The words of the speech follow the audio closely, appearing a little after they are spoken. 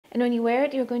and when you wear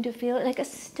it, you're going to feel like a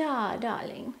star,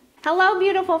 darling. Hello,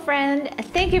 beautiful friend.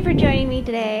 Thank you for joining me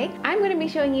today. I'm going to be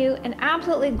showing you an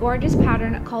absolutely gorgeous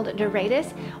pattern called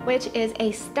Doradus, which is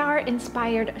a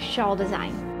star-inspired shawl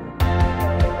design.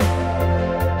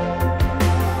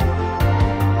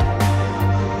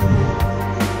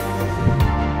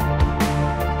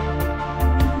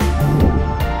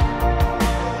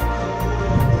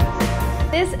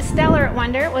 This stellar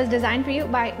wonder was designed for you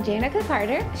by Janica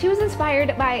Carter. She was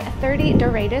inspired by 30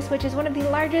 Doradus, which is one of the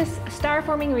largest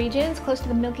star-forming regions close to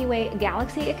the Milky Way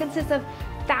galaxy. It consists of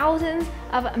thousands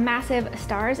of massive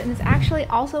stars, and it's actually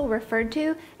also referred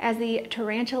to as the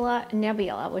Tarantula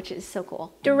Nebula, which is so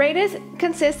cool. Doradus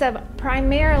consists of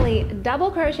primarily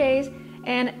double crochets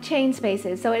and chain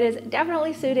spaces, so it is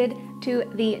definitely suited to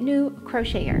the new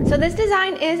crocheter. So this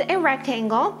design is a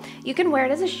rectangle. You can wear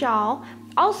it as a shawl.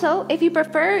 Also, if you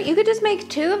prefer, you could just make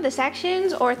 2 of the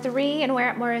sections or 3 and wear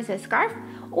it more as a scarf.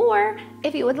 Or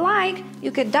if you would like,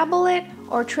 you could double it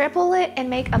or triple it and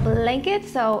make a blanket,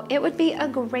 so it would be a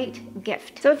great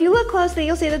gift. So if you look closely,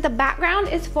 you'll see that the background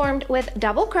is formed with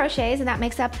double crochets, and that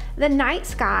makes up the night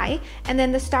sky, and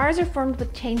then the stars are formed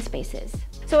with chain spaces.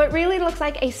 So it really looks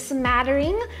like a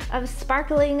smattering of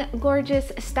sparkling,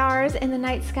 gorgeous stars in the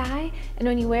night sky, and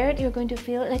when you wear it, you're going to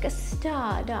feel like a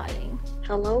star, darling.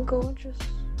 Hello, gorgeous.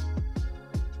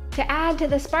 To add to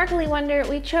the sparkly wonder,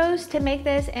 we chose to make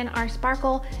this in our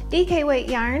Sparkle Dk weight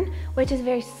yarn, which is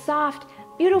very soft,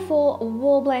 beautiful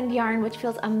wool blend yarn, which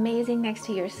feels amazing next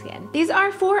to your skin. These are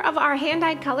 4 of our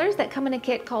hand-dyed colors that come in a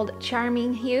kit called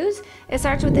Charming Hues. It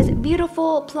starts with this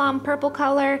beautiful plum purple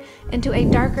color into a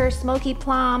darker smoky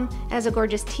plum, as a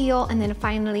gorgeous teal, and then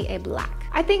finally a black.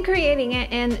 I think creating it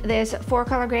in this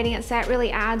 4-color gradient set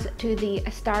really adds to the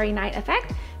starry night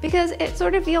effect, because it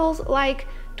sort of feels like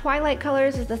twilight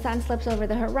colors as the sun slips over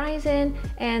the horizon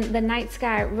and the night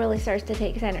sky really starts to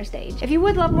take center stage. If you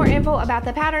would love more info about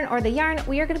the pattern or the yarn,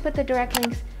 we are going to put the direct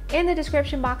links in the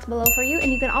description box below for you,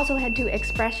 and you can also head to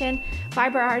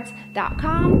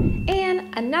expressionfiberarts.com.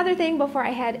 And another thing before I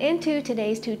head into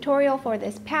today's tutorial for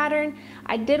this pattern,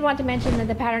 I did want to mention that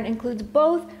the pattern includes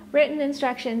both written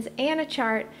instructions and a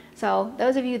chart, so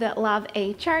those of you that love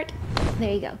a chart,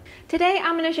 there you go. Today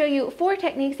I'm going to show you 4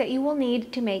 techniques that you will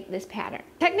need to make this pattern.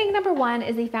 Technique number 1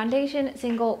 is the foundation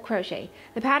single crochet.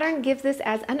 The pattern gives this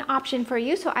as an option for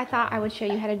you, so I thought I would show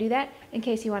you how to do that in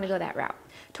case you want to go that route.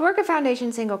 To work a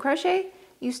foundation single crochet,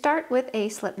 you start with a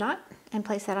slip knot and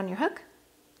place that on your hook.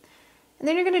 And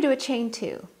then you're going to do a chain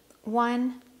 2.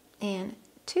 1 and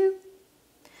 2.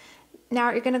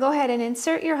 Now you're going to go ahead and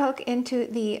insert your hook into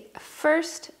the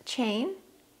first chain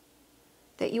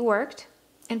that you worked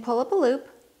and pull up a loop.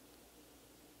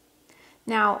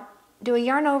 Now do a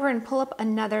yarn over and pull up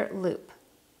another loop.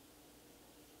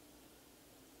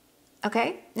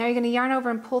 Okay, now you're going to yarn over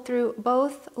and pull through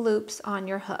both loops on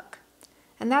your hook.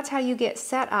 And that's how you get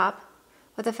set up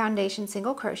with a foundation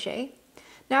single crochet.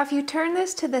 Now if you turn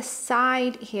this to the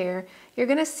side here, you're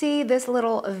going to see this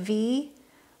little V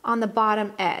on the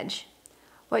bottom edge.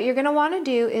 What you're going to want to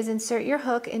do is insert your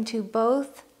hook into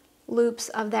both loops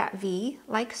of that V,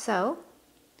 like so.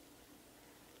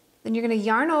 Then you're going to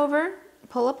yarn over,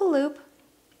 pull up a loop,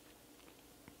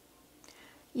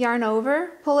 yarn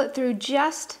over, pull it through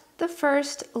just the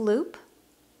first loop.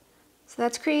 So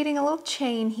that's creating a little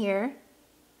chain here.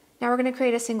 Now we're going to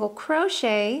create a single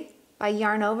crochet by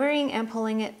yarn overing and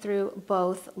pulling it through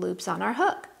both loops on our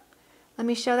hook. Let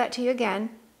me show that to you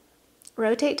again.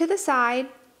 Rotate to the side,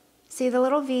 see the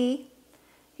little V.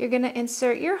 You're going to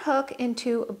insert your hook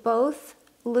into both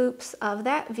loops of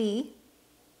that V.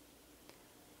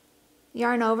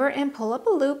 Yarn over and pull up a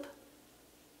loop.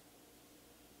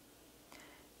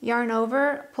 Yarn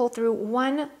over, pull through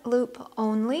one loop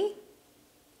only,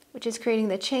 which is creating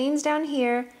the chains down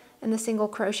here and the single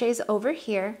crochets over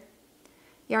here.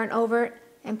 Yarn over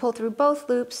and pull through both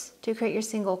loops to create your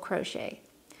single crochet.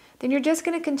 Then you're just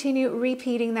going to continue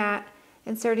repeating that,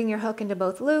 inserting your hook into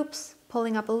both loops,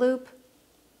 pulling up a loop,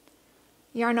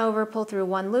 yarn over, pull through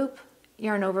one loop,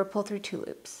 yarn over, pull through 2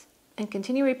 loops. And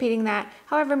continue repeating that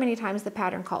however many times the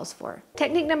pattern calls for.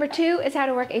 Technique number 2 is how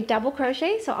to work a double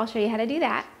crochet, so I'll show you how to do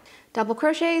that. Double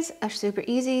crochets are super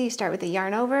easy. You start with the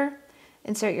yarn over,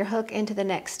 insert your hook into the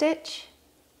next stitch,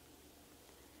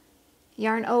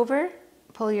 yarn over,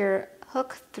 pull your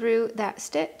hook through that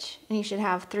stitch, and you should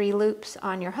have 3 loops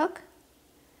on your hook.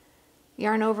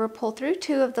 Yarn over, pull through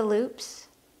 2 of the loops.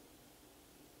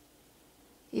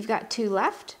 You've got 2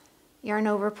 left. Yarn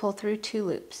over, pull through 2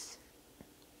 loops.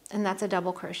 And that's a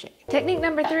double crochet. Technique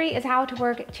number 3 is how to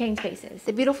work chain spaces.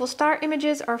 The beautiful star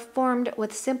images are formed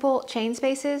with simple chain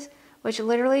spaces, which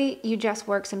literally you just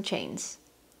work some chains.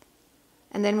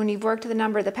 And then when you've worked the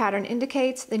number the pattern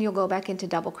indicates, then you'll go back into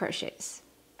double crochets.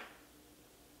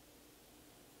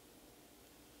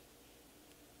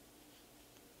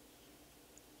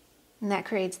 And that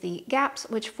creates the gaps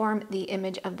which form the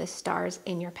image of the stars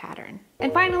in your pattern.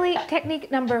 And finally, technique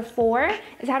number 4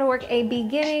 is how to work a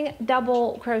beginning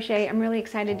double crochet. I'm really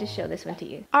excited to show this one to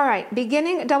you. All right,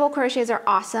 beginning double crochets are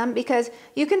awesome because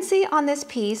you can see on this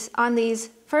piece, on these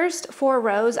first 4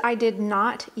 rows, I did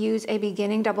not use a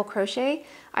beginning double crochet.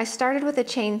 I started with a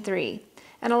chain 3.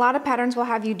 And a lot of patterns will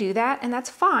have you do that, and that's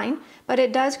fine, but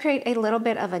it does create a little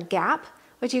bit of a gap,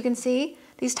 which you can see.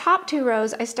 These top 2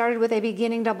 rows, I started with a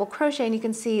beginning double crochet, and you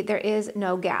can see there is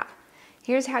no gap.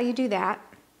 Here's how you do that.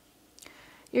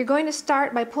 You're going to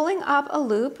start by pulling up a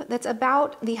loop that's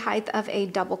about the height of a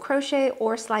double crochet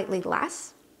or slightly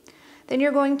less. Then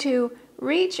you're going to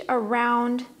reach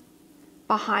around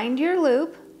behind your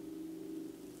loop,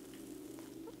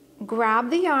 grab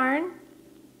the yarn,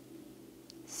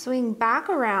 swing back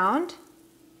around.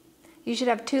 You should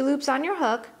have 2 loops on your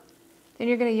hook. Then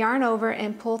you're going to yarn over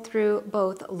and pull through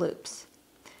both loops.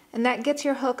 And that gets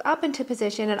your hook up into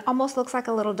position. It almost looks like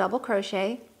a little double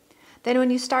crochet. Then when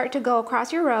you start to go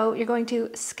across your row, you're going to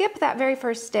skip that very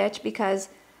first stitch because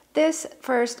this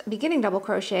first beginning double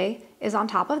crochet is on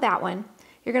top of that one.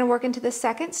 You're going to work into the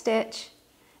second stitch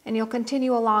and you'll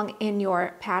continue along in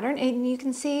your pattern, and you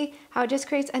can see how it just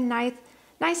creates a nice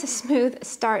smooth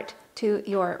start to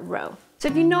your row. So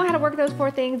if you know how to work those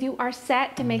 4 things, you are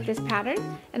set to make this pattern,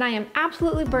 and I am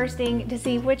absolutely bursting to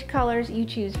see which colors you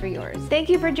choose for yours. Thank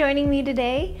you for joining me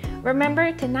today.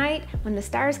 Remember, tonight when the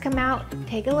stars come out,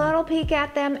 take a little peek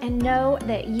at them and know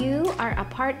that you are a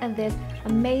part of this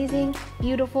amazing,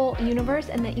 beautiful universe,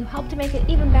 and that you help to make it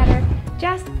even better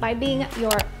just by being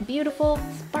your beautiful,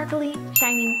 sparkly,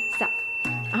 shining self.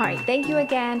 All right, thank you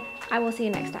again. I will see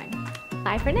you next time.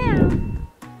 Bye for now.